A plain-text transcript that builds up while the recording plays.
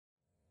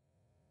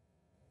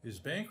Is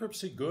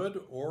bankruptcy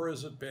good or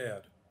is it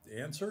bad? The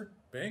answer,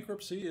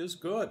 bankruptcy is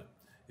good.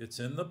 It's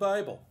in the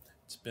Bible.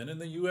 It's been in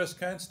the U.S.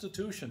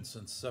 Constitution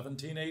since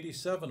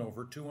 1787,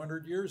 over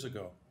 200 years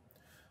ago.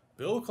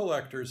 Bill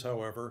collectors,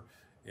 however,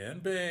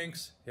 and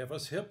banks have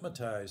us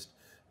hypnotized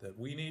that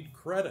we need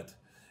credit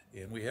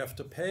and we have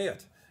to pay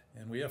it.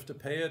 And we have to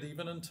pay it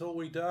even until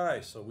we die,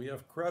 so we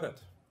have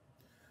credit.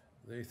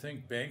 They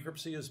think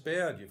bankruptcy is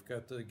bad. You've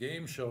got the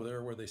game show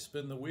there where they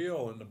spin the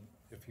wheel, and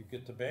if you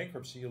get to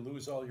bankruptcy, you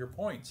lose all your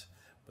points.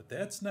 But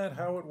that's not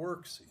how it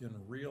works in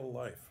real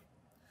life.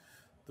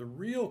 The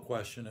real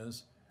question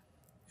is,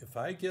 if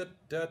I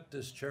get debt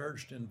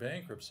discharged in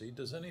bankruptcy,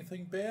 does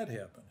anything bad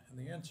happen?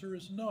 And the answer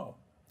is no.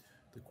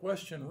 The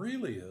question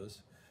really is,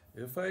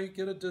 if I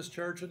get a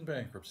discharge in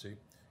bankruptcy,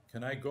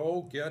 can I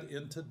go get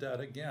into debt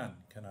again?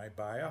 Can I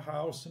buy a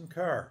house and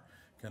car?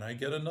 Can I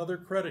get another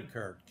credit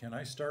card? Can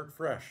I start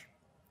fresh?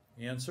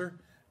 Answer,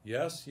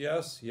 yes,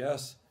 yes,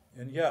 yes,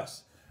 and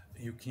yes.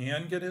 You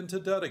can get into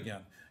debt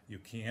again. You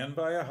can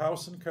buy a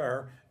house and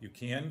car. You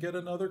can get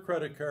another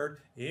credit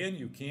card, and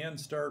you can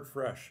start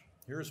fresh.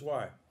 Here's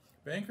why.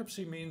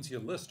 Bankruptcy means you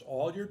list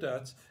all your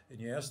debts and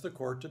you ask the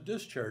court to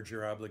discharge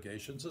your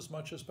obligations as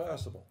much as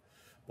possible.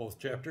 Both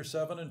Chapter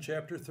 7 and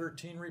Chapter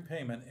 13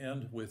 repayment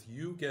end with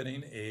you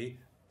getting a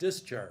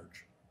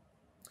discharge.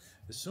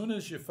 As soon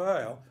as you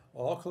file,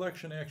 all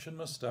collection action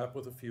must stop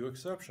with a few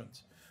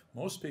exceptions.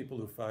 Most people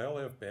who file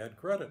have bad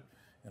credit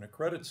and a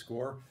credit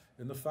score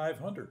in the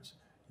 500s.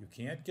 You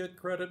can't get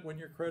credit when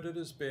your credit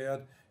is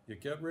bad. You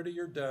get rid of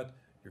your debt,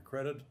 your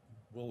credit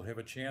will have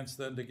a chance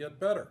then to get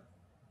better.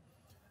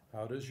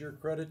 How does your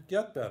credit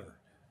get better?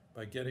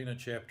 By getting a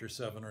Chapter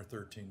 7 or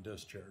 13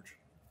 discharge.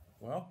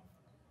 Well,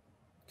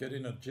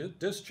 getting a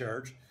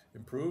discharge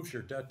improves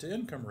your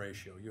debt-to-income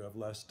ratio. You have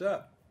less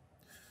debt.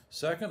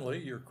 Secondly,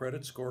 your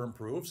credit score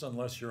improves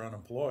unless you're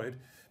unemployed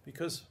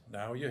because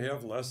now you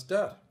have less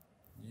debt.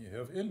 You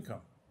have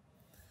income.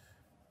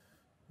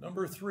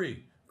 Number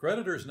 3,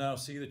 creditors now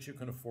see that you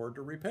can afford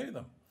to repay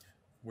them,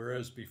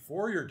 whereas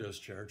before your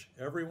discharge,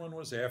 everyone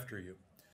was after you.